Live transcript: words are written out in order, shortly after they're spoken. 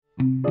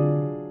Hello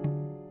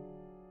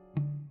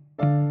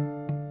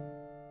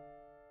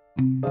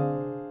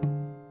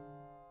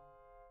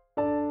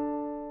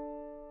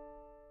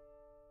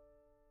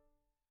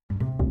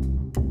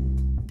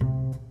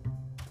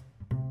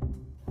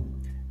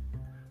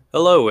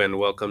and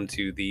welcome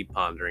to the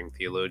Pondering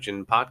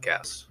Theologian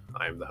podcast.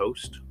 I'm the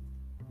host,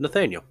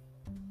 Nathaniel.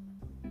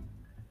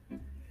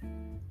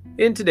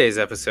 In today's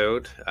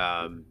episode,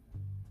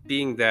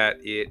 being that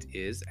it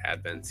is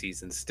Advent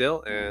season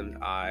still,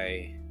 and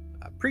I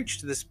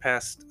preached this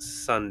past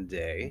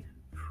Sunday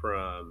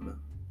from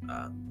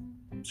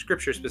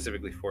scripture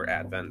specifically for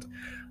Advent,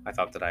 I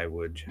thought that I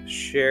would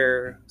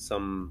share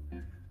some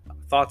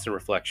thoughts and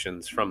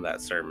reflections from that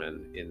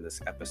sermon in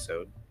this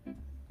episode.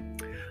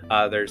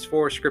 There's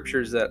 4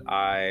 scriptures that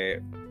I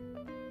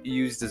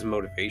used as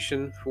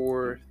motivation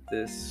for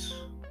this,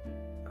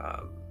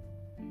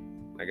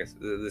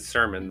 this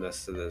sermon,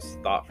 this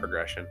thought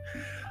progression.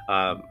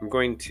 I'm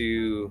going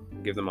to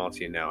give them all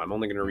to you now. I'm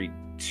only going to read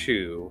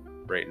 2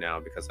 right now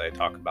because I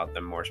talk about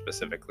them more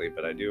specifically,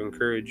 but I do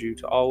encourage you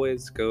to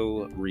always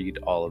go read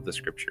all of the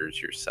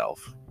scriptures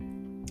yourself.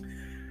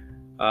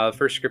 The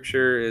first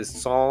scripture is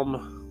Psalm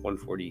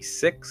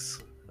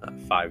 146,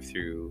 5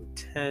 through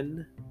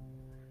 10.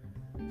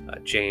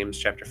 James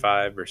chapter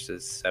 5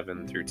 verses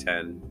 7 through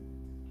 10,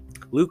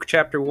 Luke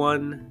chapter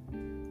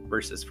 1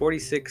 verses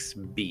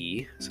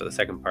 46b, so the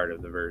second part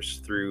of the verse,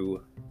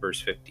 through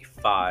verse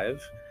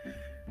 55,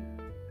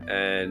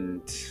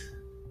 and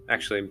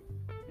actually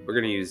we're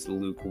going to use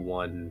Luke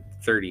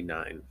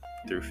 1:39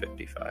 through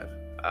 55,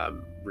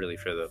 really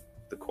for the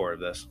core of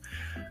this,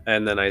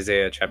 and then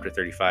Isaiah chapter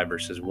 35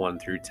 verses 1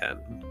 through 10.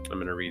 I'm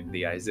going to read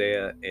the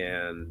Isaiah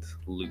and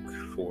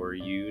Luke for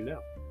you now.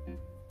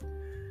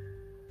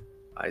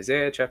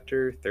 Isaiah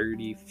chapter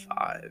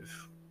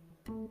 35.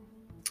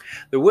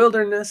 The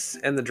wilderness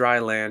and the dry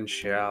land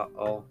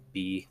shall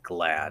be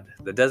glad.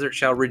 The desert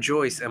shall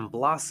rejoice and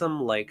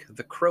blossom like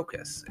the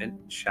crocus, and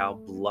shall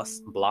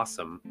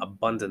blossom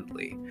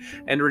abundantly,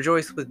 and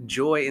rejoice with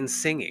joy and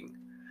singing.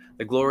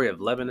 The glory of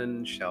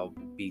Lebanon shall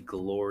be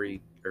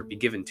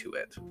given to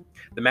it.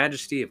 The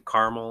majesty of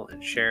Carmel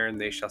and Sharon,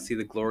 they shall see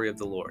the glory of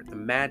the Lord, the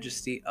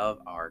majesty of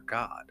our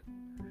God.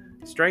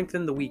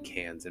 Strengthen the weak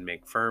hands and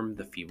make firm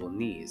the feeble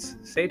knees.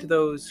 Say to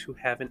those who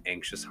have an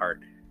anxious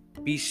heart,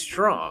 be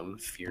strong,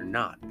 fear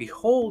not.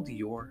 Behold,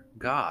 your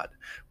God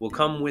will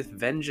come with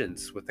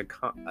vengeance, with the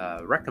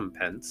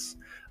recompense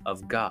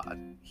of God.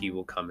 He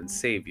will come and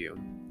save you.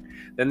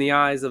 Then the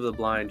eyes of the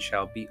blind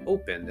shall be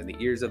opened, and the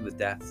ears of the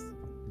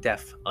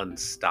deaf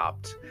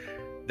unstopped.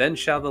 Then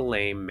shall the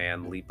lame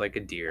man leap like a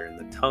deer, and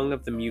the tongue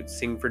of the mute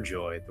sing for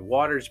joy. The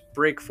waters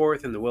break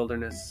forth in the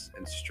wilderness,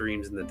 and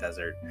streams in the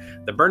desert.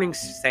 The burning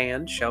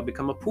sand shall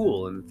become a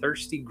pool, and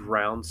thirsty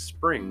ground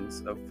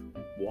springs of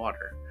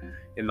water.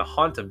 In the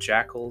haunt of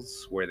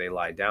jackals, where they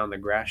lie down, the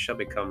grass shall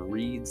become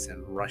reeds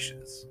and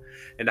rushes.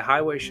 And a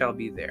highway shall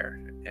be there,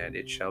 and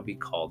it shall be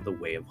called the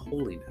way of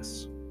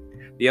holiness.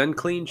 The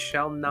unclean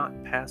shall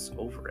not pass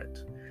over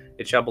it.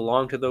 It shall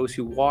belong to those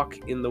who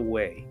walk in the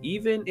way.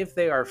 Even if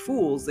they are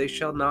fools, they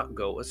shall not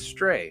go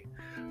astray.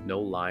 No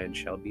lion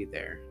shall be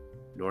there,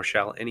 nor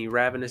shall any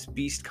ravenous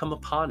beast come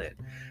upon it.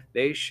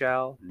 They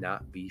shall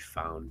not be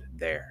found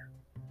there.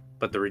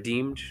 But the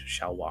redeemed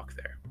shall walk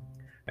there.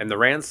 And the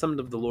ransomed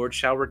of the Lord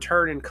shall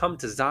return and come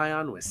to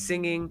Zion with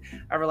singing.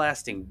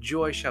 Everlasting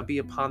joy shall be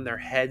upon their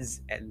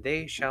heads, and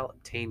they shall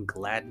obtain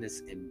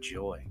gladness and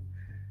joy.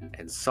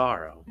 And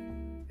sorrow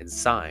and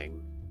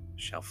sighing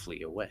shall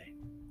flee away.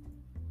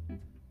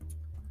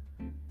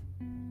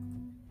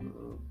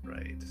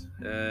 Right,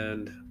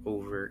 and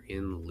over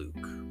in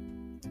Luke.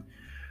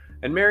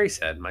 And Mary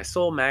said, my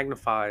soul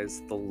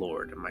magnifies the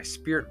Lord, and my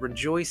spirit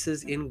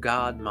rejoices in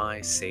God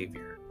my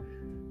Savior.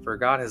 For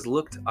God has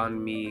looked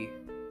on me,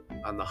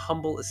 on the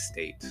humble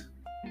estate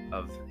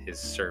of his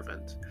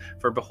servant.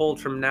 For behold,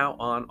 from now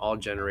on all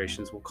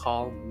generations will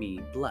call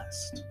me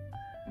blessed.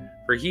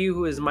 For he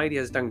who is mighty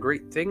has done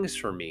great things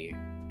for me,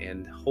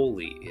 and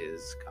holy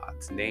is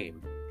God's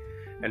name.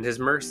 And his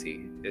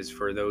mercy is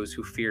for those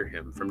who fear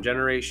him from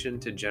generation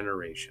to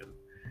generation.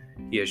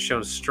 He has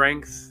shown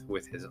strength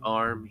with his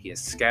arm. He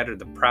has scattered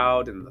the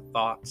proud in the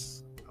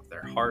thoughts of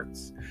their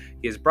hearts.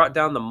 He has brought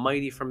down the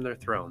mighty from their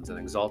thrones and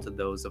exalted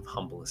those of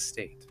humble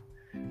estate.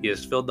 He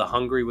has filled the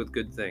hungry with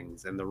good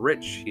things, and the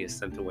rich he has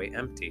sent away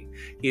empty.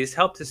 He has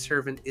helped his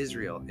servant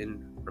Israel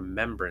in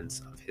remembrance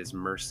of his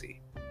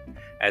mercy,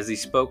 as he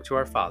spoke to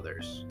our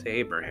fathers, to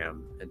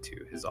Abraham, and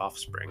to his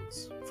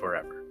offsprings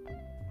forever.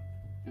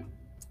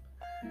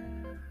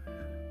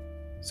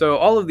 So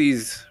all of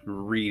these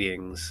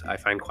readings I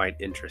find quite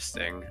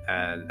interesting,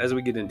 and as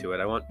we get into it,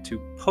 I want to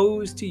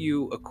pose to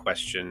you a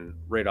question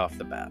right off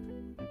the bat,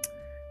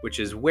 which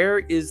is, where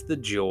is the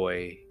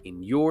joy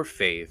in your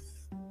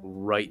faith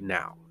right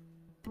now?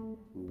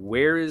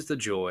 Where is the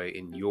joy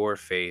in your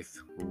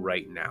faith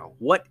right now?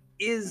 What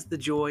is the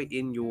joy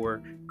in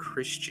your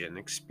Christian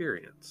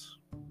experience?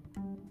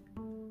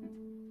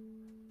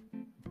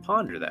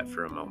 Ponder that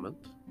for a moment,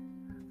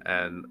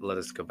 and let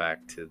us go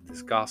back to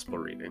this gospel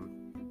reading.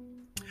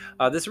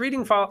 This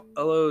reading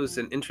follows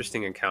an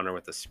interesting encounter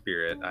with the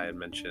spirit I had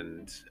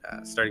mentioned,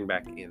 starting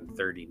back in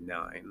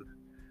 39.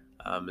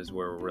 Is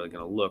where we're really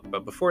going to look.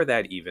 But before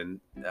that, even,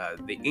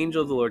 the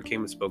angel of the Lord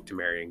came and spoke to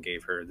Mary and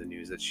gave her the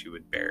news that she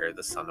would bear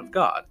the Son of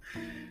God.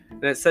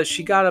 And it says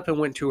she got up and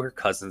went to her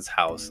cousin's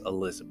house,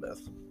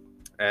 Elizabeth.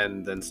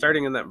 And then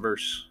starting in that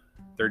verse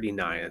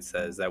 39, it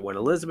says that when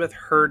Elizabeth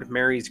heard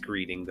Mary's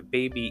greeting, the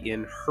baby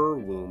in her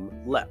womb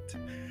leapt,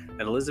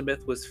 and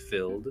Elizabeth was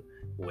filled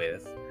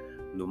with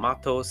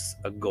pneumatos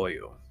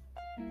agoio,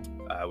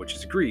 which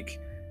is Greek,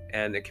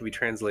 and it can be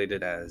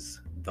translated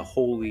as the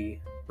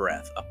holy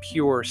breath, a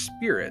pure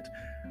spirit,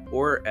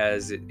 or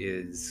as it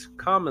is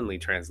commonly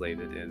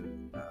translated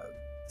in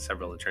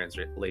several of the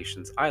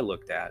translations I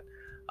looked at,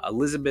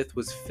 Elizabeth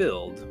was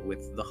filled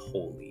with the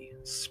Holy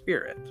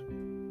Spirit.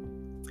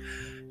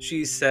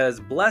 She says,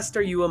 "Blessed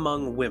are you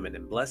among women,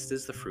 and blessed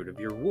is the fruit of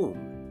your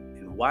womb.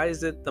 And why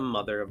is it the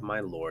mother of my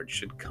Lord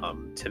should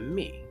come to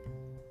me?"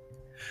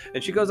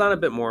 And she goes on a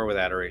bit more with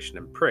adoration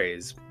and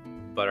praise,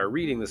 but our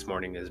reading this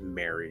morning is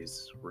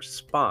Mary's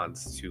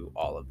response to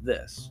all of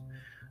this.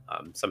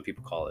 Some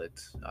people call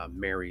it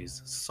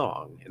Mary's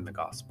song in the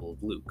Gospel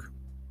of Luke.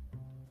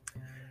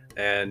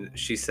 And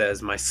she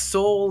says, "My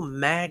soul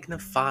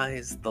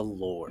magnifies the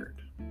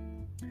Lord."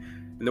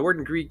 And the word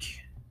in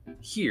Greek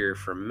here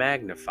for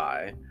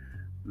magnify,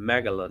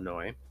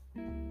 megalanoi,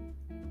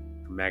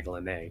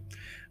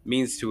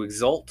 means to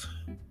exalt,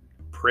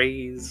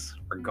 praise,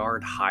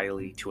 regard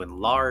highly, to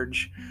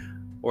enlarge,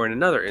 or in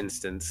another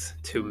instance,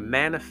 to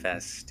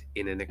manifest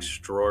in an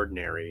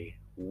extraordinary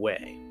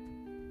way.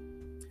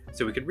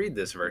 So we could read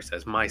this verse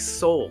as, "My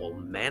soul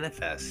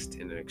manifests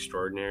in an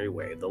extraordinary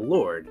way the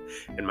Lord,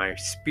 and my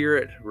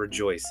spirit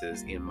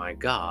rejoices in my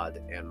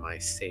God and my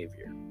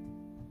Savior."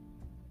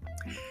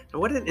 And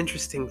what an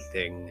interesting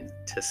thing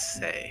to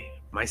say.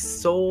 My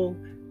soul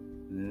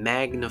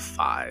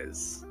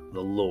magnifies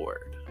the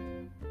Lord.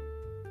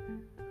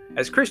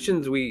 As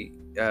Christians, we,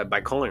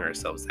 by calling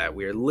ourselves that,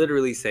 we are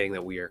literally saying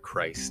that we are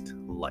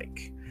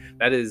Christ-like.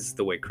 That is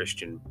the way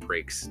Christian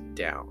breaks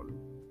down.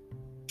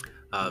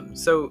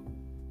 So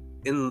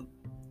in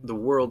the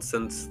world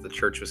since the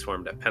church was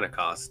formed at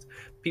Pentecost,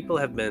 people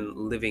have been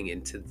living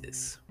into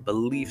this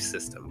belief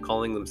system,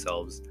 calling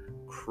themselves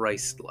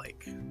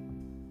Christ-like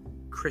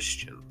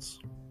Christians.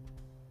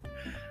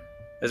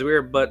 As we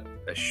are but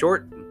a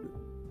short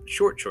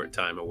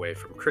time away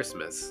from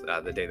Christmas,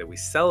 the day that we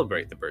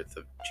celebrate the birth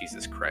of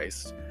Jesus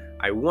Christ,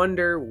 I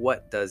wonder,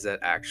 what does that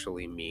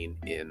actually mean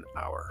in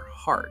our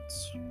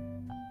hearts?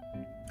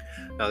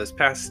 Now, this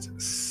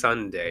past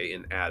Sunday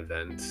in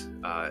Advent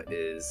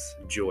is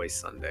Joy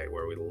Sunday,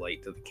 where we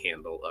light the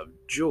candle of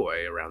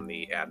joy around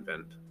the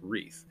Advent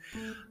wreath.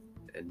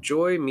 And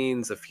joy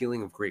means a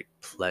feeling of great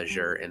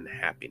pleasure and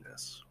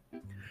happiness.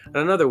 And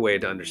another way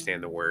to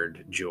understand the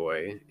word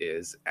joy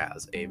is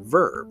as a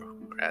verb,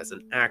 or as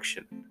an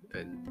action.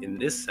 And in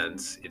this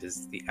sense, it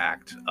is the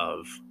act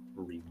of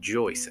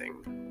rejoicing,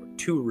 or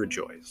to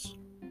rejoice.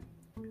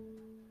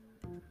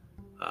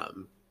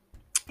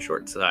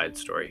 Short side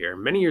story here.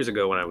 Many years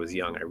ago when I was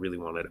young, I really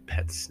wanted a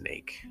pet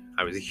snake.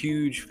 I was a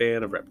huge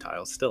fan of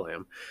reptiles, still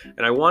am,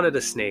 and I wanted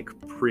a snake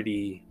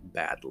pretty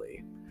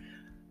badly.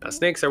 Now,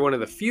 snakes are one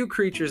of the few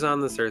creatures on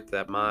this earth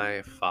that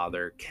my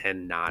father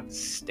cannot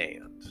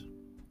stand.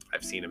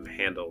 I've seen him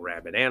handle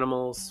rabid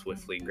animals,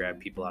 swiftly grab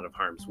people out of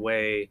harm's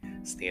way,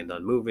 stand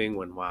unmoving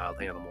when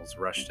wild animals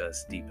rushed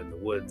us deep in the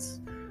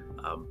woods.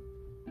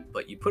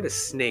 But you put a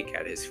snake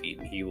at his feet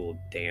and he will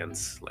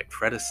dance like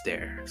Fred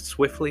Astaire,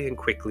 swiftly and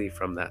quickly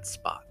from that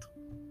spot.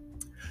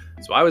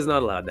 So I was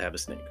not allowed to have a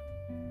snake.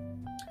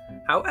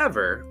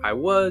 However, I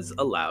was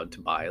allowed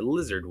to buy a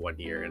lizard one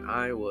year, and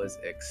I was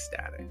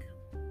ecstatic.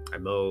 I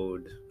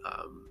mowed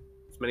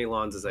as many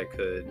lawns as I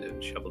could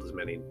and shoveled as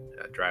many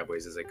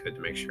driveways as I could to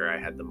make sure I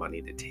had the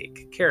money to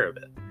take care of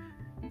it.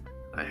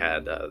 I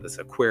had this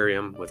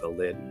aquarium with a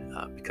lid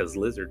because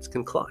lizards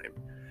can climb.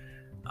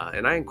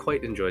 And I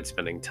quite enjoyed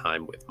spending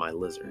time with my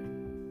lizard,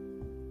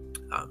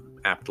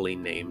 aptly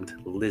named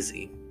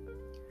Lizzie.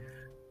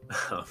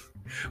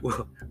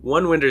 Well,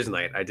 one winter's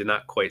night, I did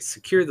not quite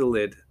secure the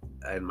lid,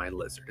 and my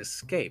lizard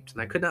escaped,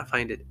 and I could not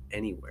find it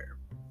anywhere.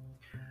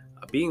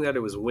 Being that it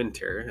was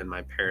winter, and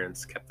my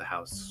parents kept the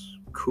house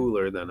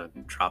cooler than a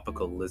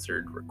tropical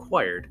lizard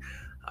required,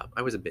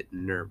 I was a bit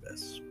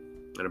nervous.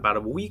 And about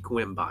a week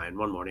went by, and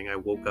one morning I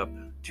woke up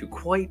to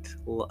quite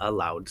a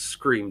loud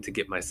scream to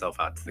get myself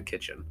out to the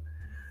kitchen.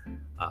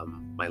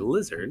 My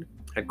lizard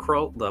had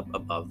crawled up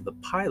above the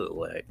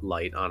pilot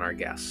light on our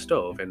gas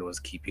stove and was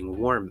keeping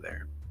warm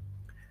there.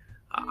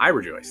 I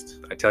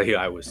rejoiced. I tell you,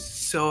 I was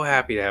so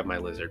happy to have my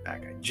lizard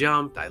back. I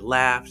jumped, I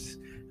laughed,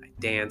 I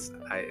danced,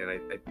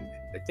 I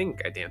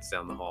think I danced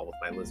down the hall with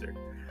my lizard.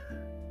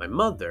 My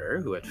mother,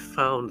 who had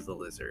found the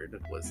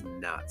lizard, was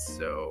not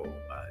so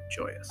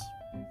joyous.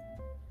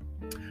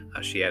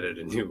 She added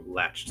a new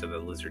latch to the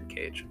lizard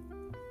cage.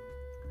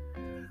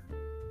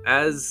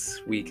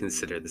 As we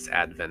consider this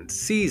Advent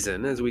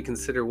season, as we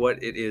consider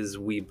what it is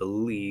we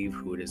believe,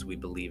 who it is we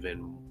believe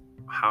in,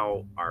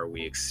 how are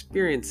we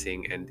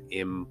experiencing and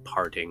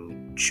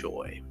imparting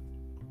joy?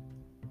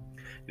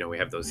 We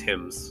have those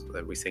hymns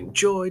that we sing,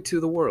 joy to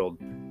the world.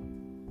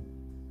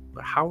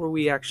 But how are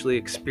we actually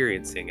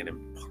experiencing and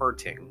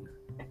imparting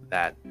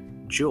that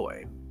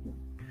joy?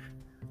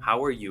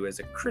 How are you as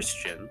a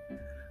Christian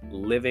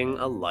living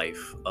a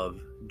life of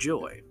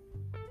joy?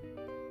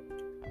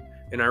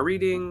 In our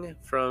reading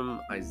from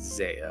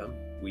Isaiah,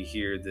 we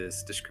hear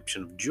this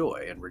description of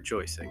joy and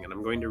rejoicing, and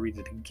I'm going to read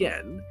it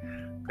again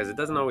because it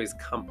doesn't always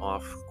come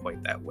off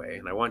quite that way,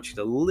 and I want you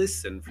to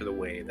listen for the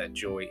way that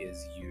joy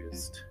is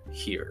used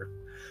here.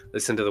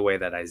 Listen to the way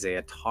that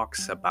Isaiah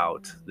talks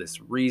about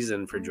this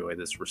reason for joy,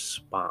 this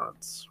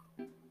response.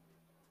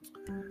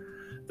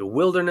 The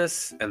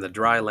wilderness and the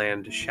dry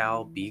land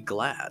shall be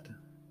glad.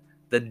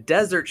 The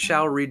desert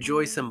shall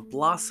rejoice and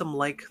blossom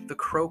like the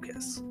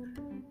crocus.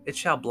 It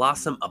shall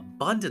blossom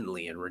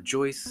abundantly and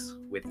rejoice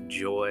with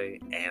joy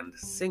and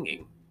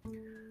singing.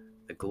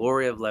 The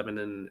glory of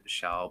Lebanon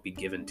shall be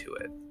given to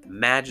it, the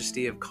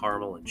majesty of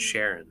Carmel and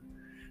Sharon.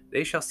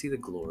 They shall see the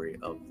glory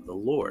of the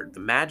Lord, the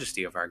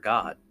majesty of our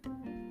God.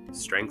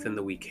 Strengthen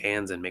the weak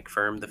hands and make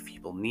firm the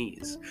feeble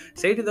knees.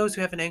 Say to those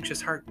who have an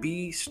anxious heart,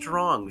 be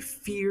strong,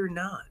 fear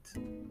not.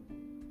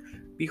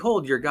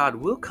 Behold, your God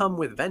will come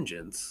with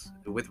vengeance,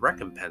 with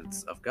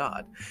recompense of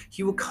God.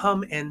 He will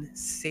come and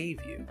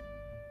save you.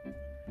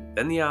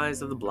 Then the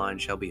eyes of the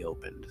blind shall be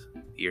opened,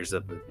 the ears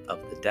of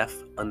the deaf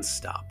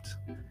unstopped.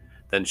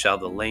 Then shall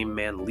the lame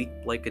man leap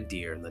like a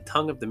deer, and the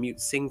tongue of the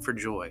mute sing for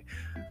joy.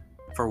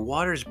 For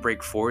waters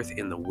break forth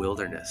in the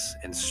wilderness,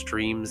 and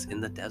streams in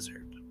the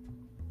desert.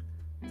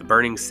 The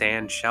burning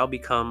sand shall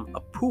become a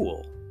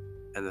pool,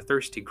 and the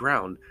thirsty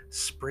ground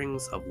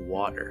springs of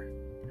water.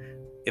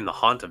 In the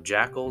haunt of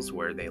jackals,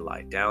 where they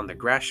lie down, the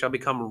grass shall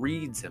become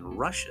reeds and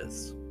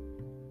rushes,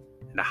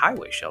 and a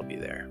highway shall be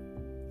there.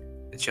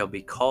 It shall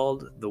be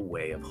called the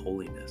way of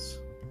holiness.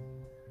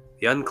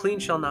 The unclean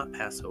shall not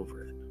pass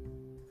over it.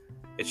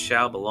 It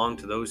shall belong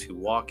to those who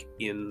walk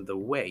in the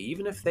way.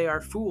 Even if they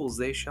are fools,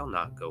 they shall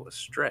not go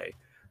astray.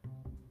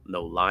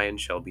 No lion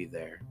shall be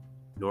there,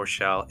 nor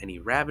shall any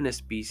ravenous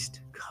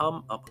beast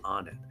come up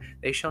on it.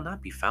 They shall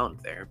not be found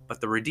there, but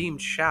the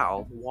redeemed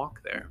shall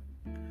walk there.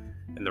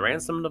 And the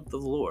ransomed of the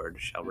Lord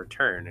shall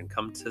return and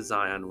come to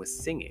Zion with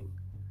singing.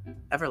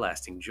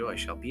 Everlasting joy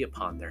shall be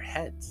upon their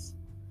heads.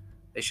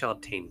 They shall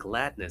obtain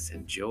gladness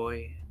and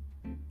joy,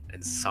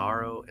 and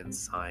sorrow and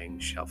sighing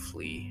shall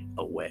flee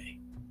away.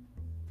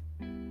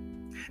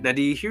 Now,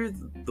 do you hear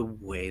the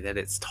way that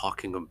it's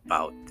talking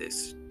about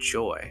this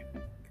joy?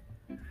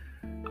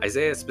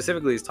 Isaiah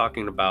specifically is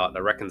talking about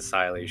the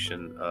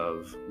reconciliation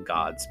of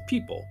God's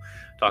people,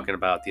 talking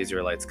about the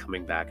Israelites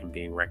coming back and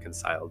being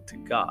reconciled to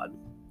God.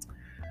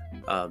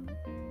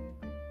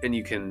 And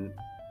you can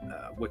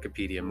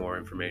Wikipedia more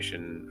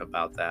information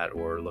about that,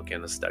 or look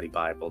in a study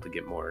Bible to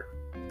get more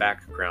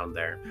background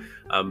there.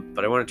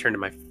 But I want to turn to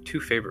my two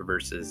favorite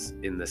verses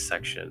in this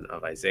section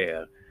of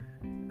Isaiah,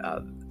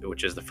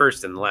 which is the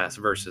first and the last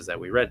verses that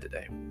we read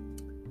today.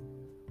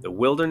 The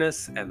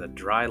wilderness and the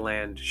dry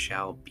land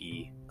shall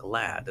be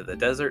glad. The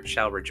desert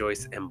shall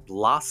rejoice and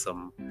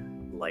blossom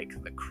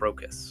like the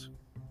crocus.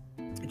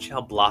 It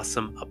shall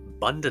blossom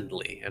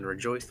abundantly and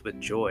rejoice with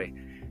joy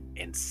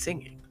and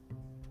singing.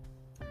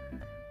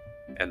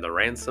 And the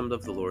ransomed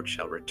of the Lord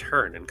shall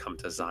return and come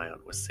to Zion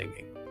with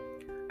singing.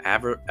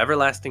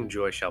 Everlasting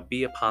joy shall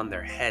be upon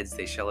their heads.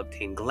 They shall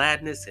obtain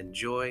gladness and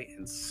joy,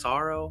 and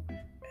sorrow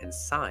and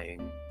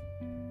sighing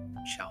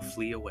shall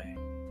flee away.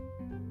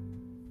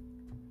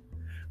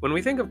 When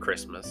we think of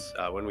Christmas,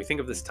 when we think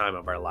of this time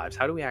of our lives,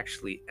 how do we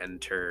actually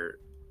enter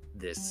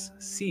this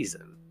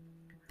season?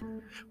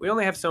 We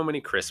only have so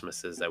many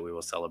Christmases that we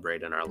will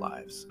celebrate in our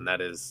lives, and that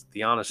is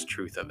the honest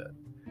truth of it.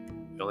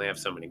 We only have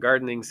so many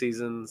gardening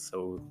seasons,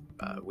 so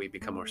we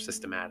become more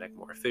systematic,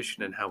 more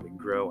efficient in how we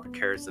grow our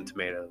carrots and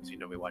tomatoes.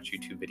 We watch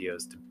YouTube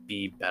videos to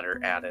be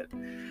better at it.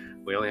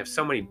 We only have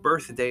so many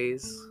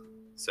birthdays,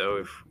 so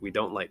if we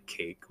don't like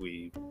cake,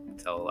 we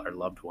tell our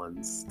loved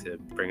ones to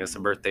bring us a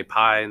birthday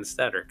pie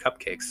instead, or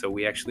cupcakes, so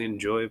we actually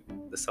enjoy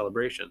the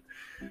celebration.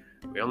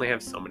 We only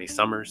have so many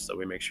summers, so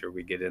we make sure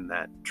we get in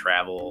that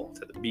travel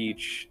to the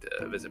beach,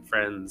 to visit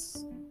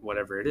friends,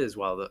 whatever it is,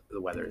 while the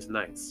weather is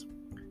nice.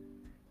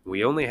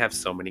 We only have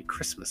so many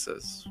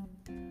Christmases.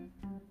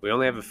 We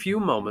only have a few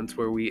moments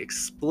where we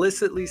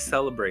explicitly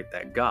celebrate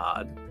that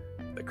God,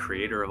 the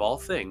creator of all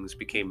things,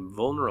 became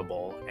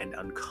vulnerable and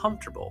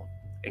uncomfortable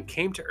and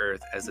came to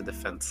earth as a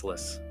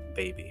defenseless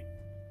baby.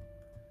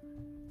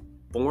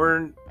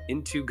 Born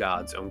into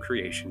God's own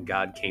creation,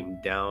 God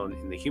came down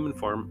in the human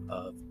form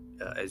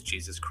as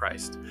Jesus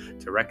Christ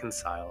to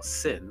reconcile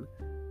sin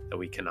that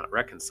we cannot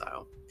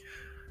reconcile.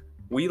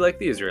 We, like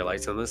the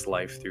Israelites in this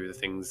life, through the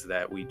things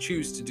that we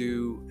choose to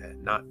do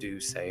and not do,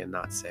 say and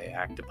not say,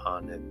 act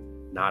upon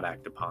and not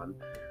act upon,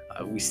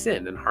 we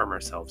sin and harm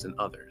ourselves and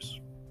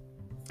others.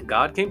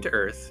 God came to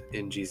earth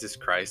in Jesus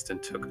Christ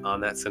and took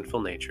on that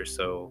sinful nature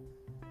so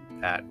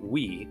that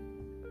we,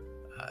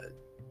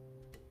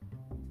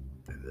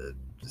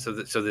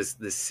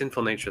 this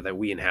sinful nature that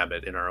we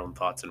inhabit in our own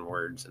thoughts and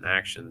words and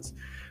actions,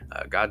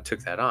 God took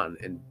that on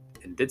and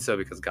did so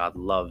because God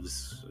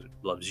loves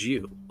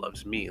you,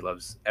 loves me,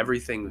 loves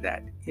everything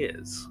that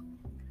is.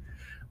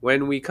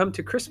 When we come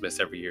to Christmas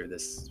every year,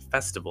 this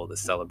festival,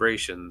 this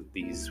celebration,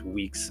 these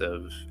weeks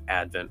of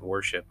Advent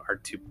worship are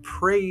to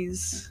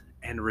praise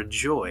and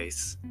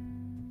rejoice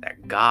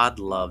that God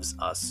loves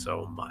us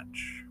so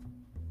much.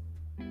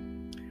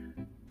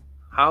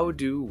 How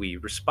do we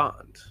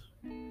respond?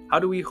 How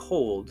do we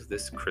hold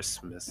this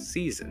Christmas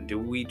season? Do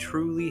we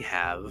truly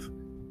have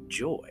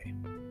joy?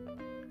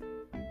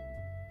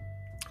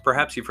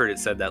 Perhaps you've heard it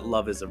said that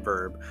love is a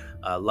verb,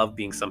 love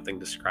being something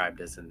described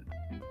as an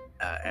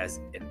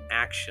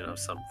action of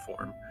some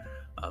form.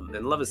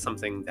 And love is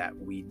something that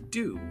we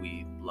do.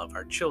 We love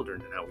our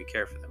children and how we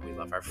care for them. We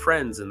love our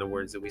friends and the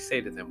words that we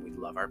say to them. We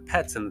love our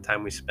pets and the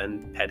time we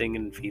spend petting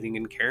and feeding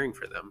and caring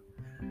for them.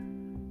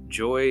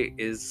 Joy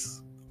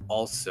is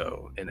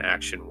also an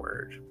action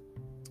word.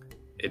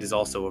 It is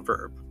also a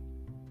verb.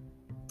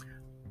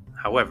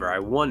 However, I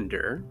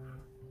wonder,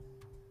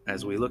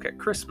 as we look at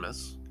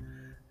Christmas,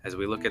 as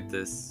we look at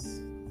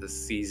this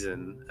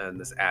season and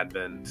this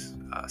Advent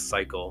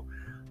cycle,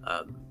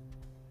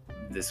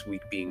 this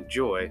week being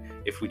joy,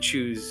 if we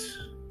choose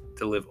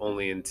to live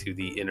only into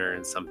the inner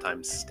and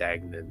sometimes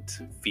stagnant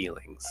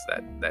feelings,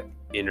 that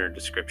inner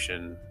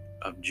description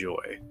of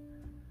joy,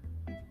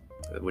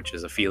 which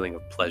is a feeling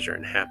of pleasure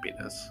and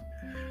happiness.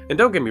 And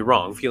don't get me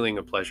wrong, feeling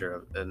of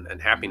pleasure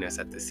and happiness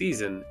at the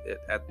season,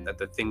 at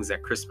the things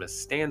that Christmas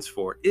stands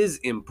for, is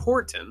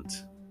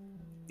important.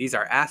 These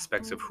are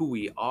aspects of who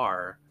we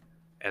are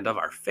and of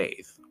our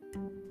faith.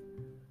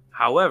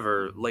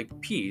 However,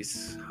 like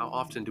peace, how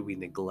often do we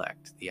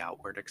neglect the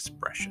outward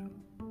expression?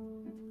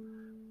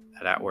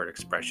 That outward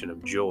expression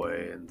of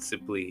joy, and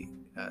simply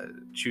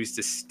choose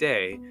to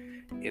stay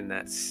in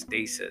that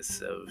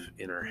stasis of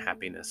inner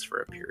happiness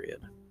for a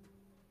period.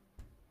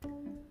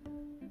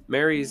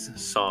 Mary's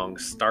song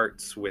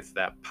starts with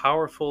that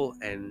powerful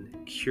and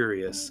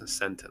curious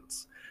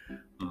sentence,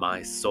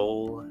 "My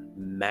soul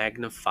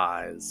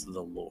magnifies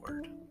the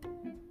Lord."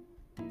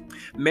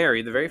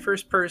 Mary, the very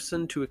first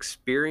person to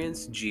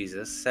experience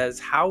Jesus, says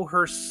how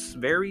her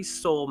very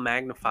soul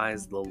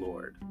magnifies the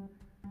Lord.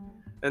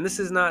 And this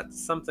is not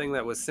something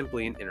that was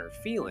simply an inner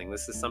feeling.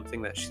 This is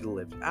something that she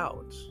lived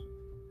out.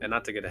 And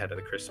not to get ahead of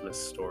the Christmas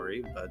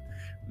story, but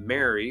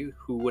Mary,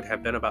 who would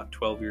have been about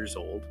 12 years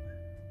old,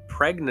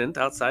 pregnant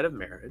outside of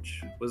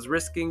marriage, was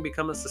risking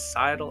becoming a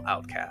societal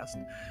outcast.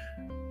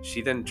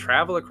 She then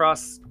traveled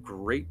across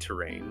great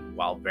terrain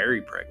while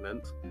very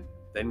pregnant,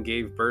 then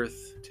gave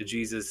birth to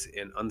Jesus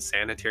in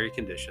unsanitary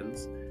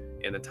conditions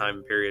in a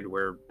time period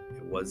where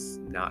it was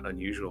not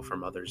unusual for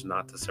mothers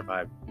not to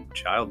survive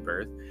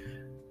childbirth,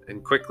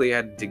 and quickly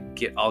had to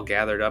get all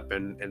gathered up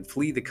and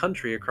flee the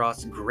country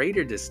across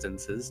greater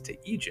distances to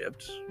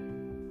Egypt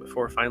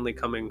before finally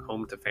coming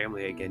home to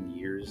family again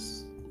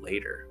years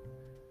later.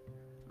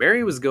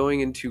 Mary was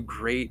going into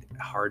great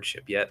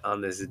hardship, yet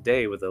on this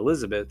day with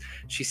Elizabeth,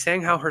 she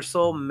sang how her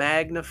soul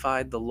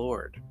magnified the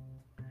Lord.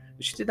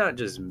 She did not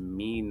just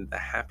mean the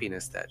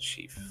happiness that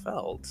she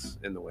felt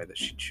in the way that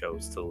she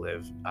chose to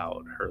live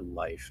out her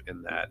life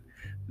in that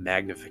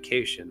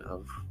magnification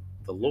of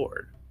the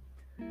Lord.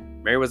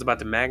 Mary was about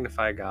to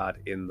magnify God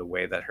in the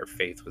way that her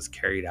faith was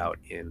carried out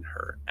in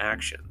her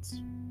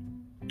actions.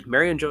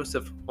 Mary and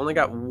Joseph only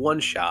got one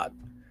shot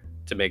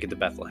to make it to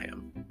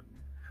Bethlehem,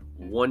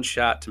 one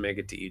shot to make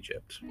it to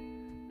Egypt.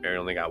 Mary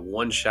only got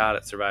one shot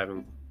at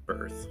surviving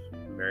birth.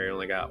 Mary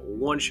only got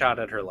one shot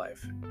at her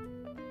life.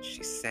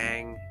 She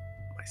sang,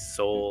 "My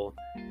soul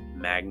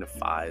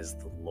magnifies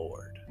the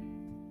Lord."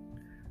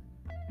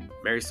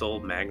 Mary's soul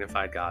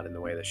magnified God in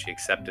the way that she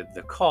accepted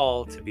the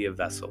call to be a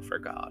vessel for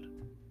God.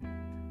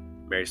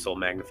 Mary's soul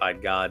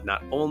magnified God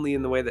not only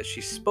in the way that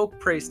she spoke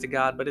praise to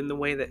God, but in the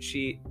way that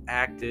she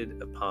acted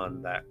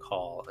upon that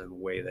call and the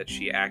way that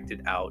she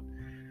acted out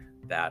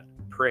that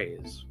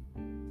praise.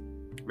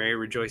 Mary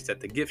rejoiced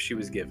at the gift she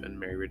was given.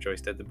 Mary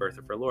rejoiced at the birth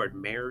of her Lord.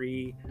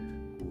 Mary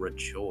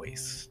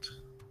rejoiced.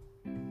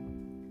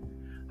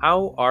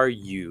 How are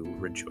you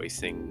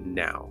rejoicing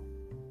now?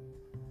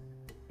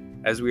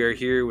 As we are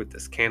here with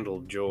this candle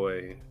of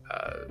joy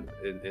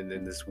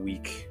in this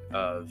week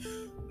of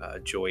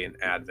joy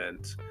and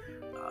Advent,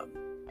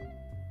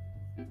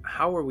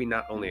 how are we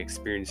not only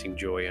experiencing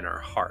joy in our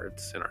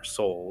hearts and our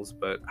souls,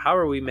 but how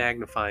are we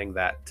magnifying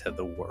that to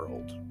the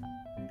world?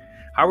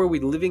 How are we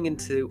living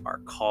into our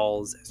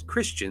calls as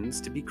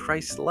Christians to be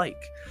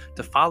Christ-like,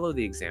 to follow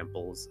the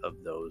examples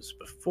of those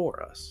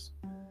before us?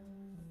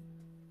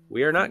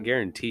 We are not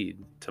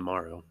guaranteed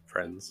tomorrow,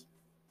 friends.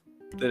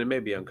 Then it may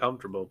be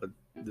uncomfortable, but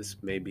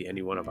this may be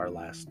any one of our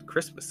last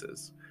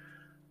Christmases.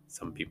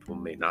 Some people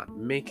may not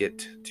make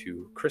it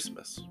to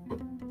Christmas.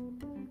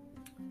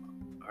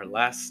 Our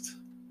last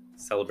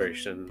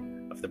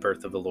celebration of the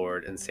birth of the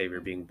Lord and Savior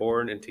being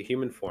born into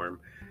human form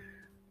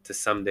to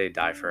someday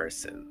die for our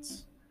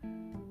sins.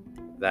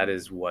 That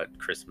is what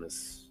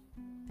Christmas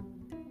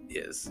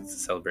is. It's a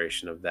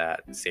celebration of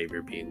that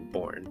Savior being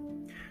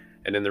born.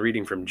 And in the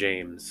reading from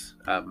James,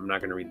 I'm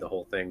not going to read the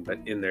whole thing, but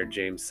in there,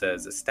 James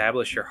says,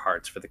 "Establish your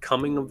hearts, for the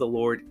coming of the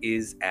Lord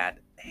is at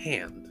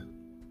hand."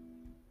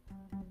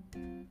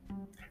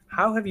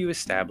 How have you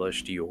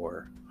established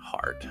your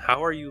heart?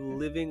 How are you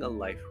living a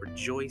life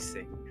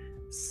rejoicing,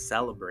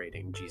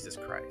 celebrating Jesus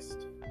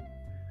Christ?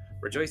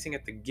 Rejoicing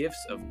at the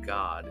gifts of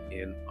God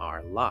in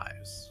our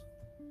lives.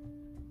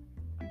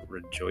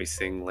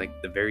 Rejoicing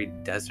like the very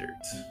desert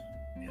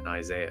in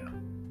Isaiah.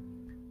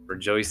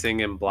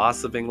 Rejoicing and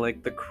blossoming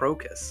like the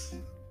crocus.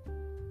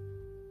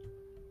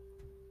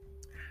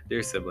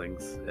 Dear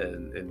siblings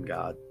in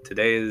God,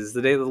 today is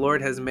the day the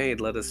Lord has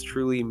made. Let us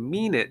truly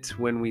mean it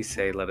when we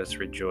say, let us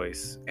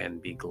rejoice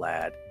and be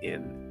glad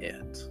in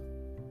it.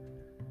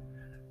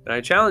 And I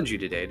challenge you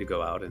today to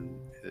go out and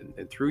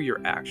through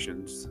your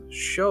actions,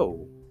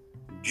 show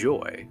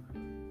joy.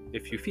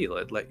 If you feel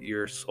it, let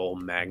your soul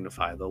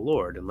magnify the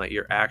Lord, and let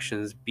your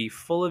actions be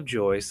full of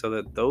joy so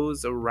that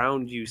those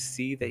around you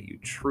see that you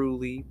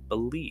truly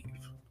believe.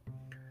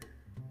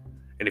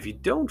 And if you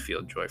don't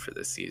feel joy for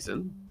this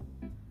season,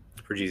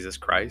 for Jesus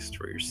Christ,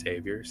 for your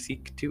Savior,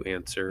 seek to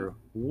answer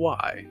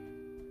why.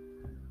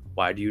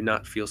 Why do you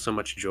not feel so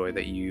much joy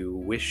that you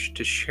wish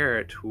to share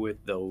it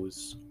with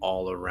those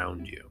all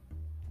around you?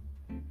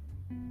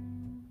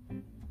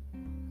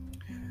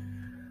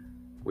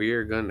 We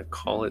are going to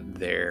call it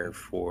there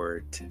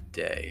for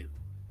today.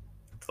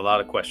 It's a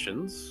lot of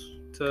questions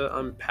to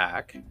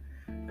unpack,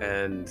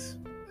 and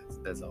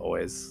as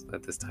always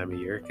at this time of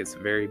year, it gets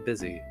very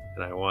busy,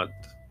 and I want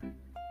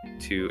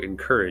to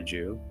encourage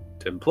you,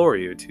 to implore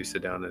you to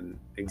sit down and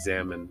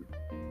examine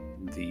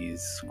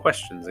these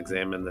questions,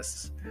 examine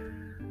this,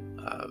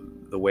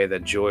 the way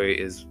that joy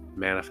is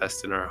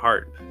manifest in our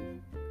heart,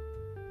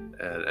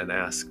 and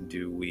ask,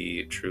 do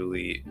we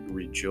truly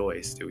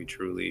rejoice? Do we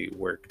truly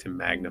work to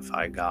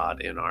magnify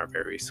God in our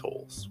very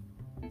souls?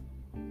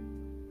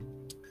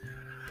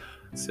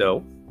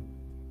 So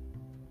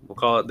we'll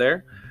call it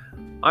there.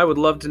 I would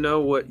love to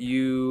know what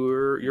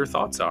your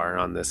thoughts are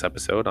on this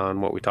episode, on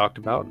what we talked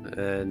about,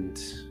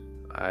 and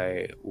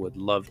I would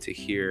love to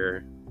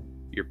hear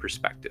your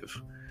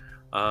perspective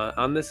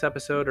on this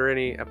episode or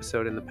any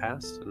episode in the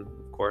past. And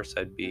of course,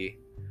 I'd be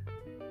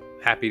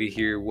happy to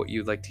hear what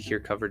you'd like to hear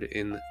covered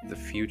in the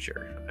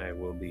future. I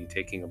will be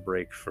taking a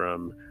break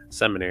from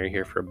seminary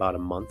here for about a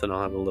month, and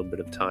I'll have a little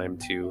bit of time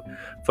to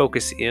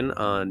focus in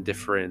on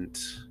different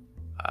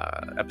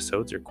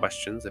episodes or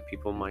questions that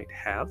people might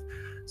have.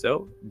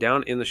 So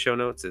down in the show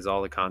notes is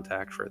all the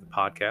contact for the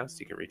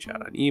podcast. You can reach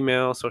out on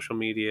email, social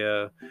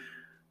media,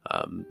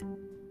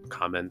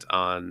 comment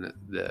on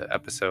the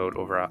episode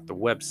over at the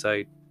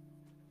website.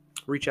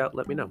 Reach out,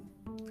 let me know.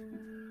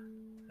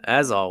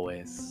 As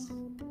always,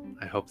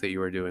 I hope that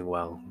you are doing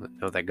well.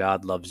 Know that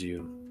God loves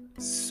you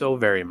so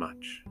very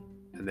much,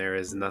 and there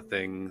is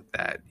nothing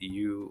that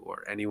you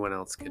or anyone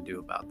else can do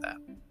about that.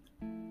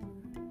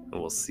 And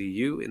we'll see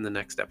you in the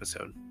next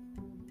episode.